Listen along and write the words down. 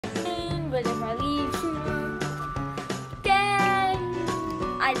because if I leave sooner, then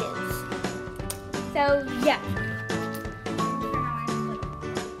I lose. So yeah.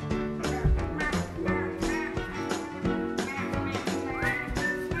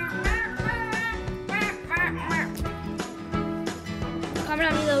 Comment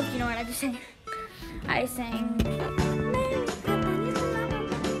down below if you know what I just sang. I sang.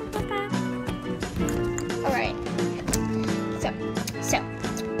 Alright. So.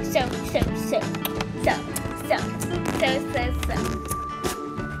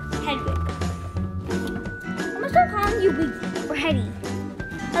 Hedwig. I'm gonna start calling you Wiggy or Hetty.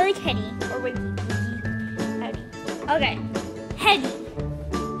 I like Hetty or Wiggy. Hetty. Okay. Hetty.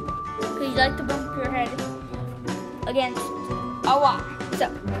 Because you like to bump your head against a wall. So,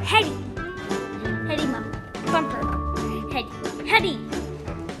 Hetty. Hetty, mom. Bumper. Hetty. Hetty.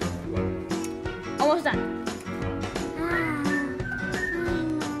 Almost done.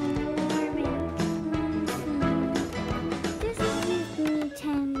 This gives me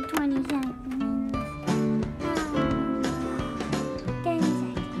 10, 20 seconds. 10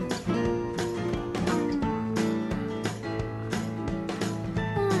 seconds.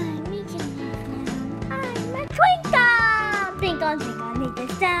 I'm reaching now. I'm a twinkle. Twinkle, twinkle, little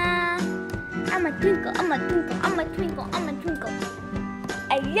star. I'm a twinkle, I'm a twinkle, I'm a twinkle, I'm a twinkle.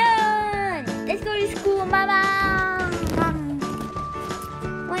 I run. Let's go to school, mama.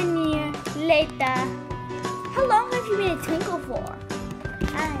 1 year later. How long have you been a twinkle for?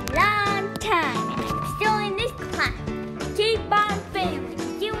 A long time, and I'm still in this class. Keep on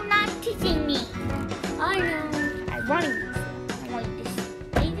failing, you're not teaching me. I know. I want you to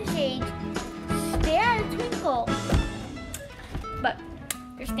stay the stage, stay at a twinkle. But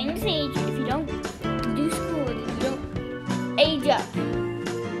you're staying the stage if you don't do school, if you don't age up.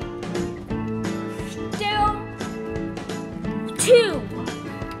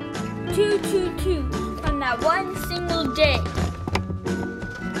 Still two from that one single day.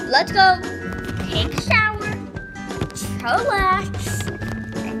 Let's go take a shower, chillax,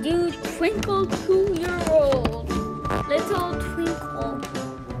 and do Twinkle 2-year-old. Little Twinkle.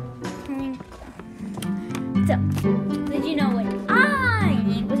 So, did you know when I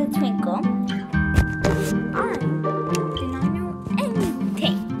was a twinkle, I did not know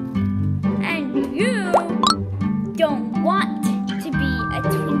anything. And you don't want to be a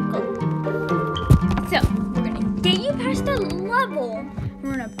twinkle. So, we're going to get you past the level.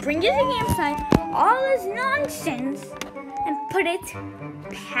 We're going to bring you to the campsite, all this nonsense, and put it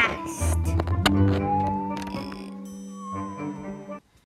past.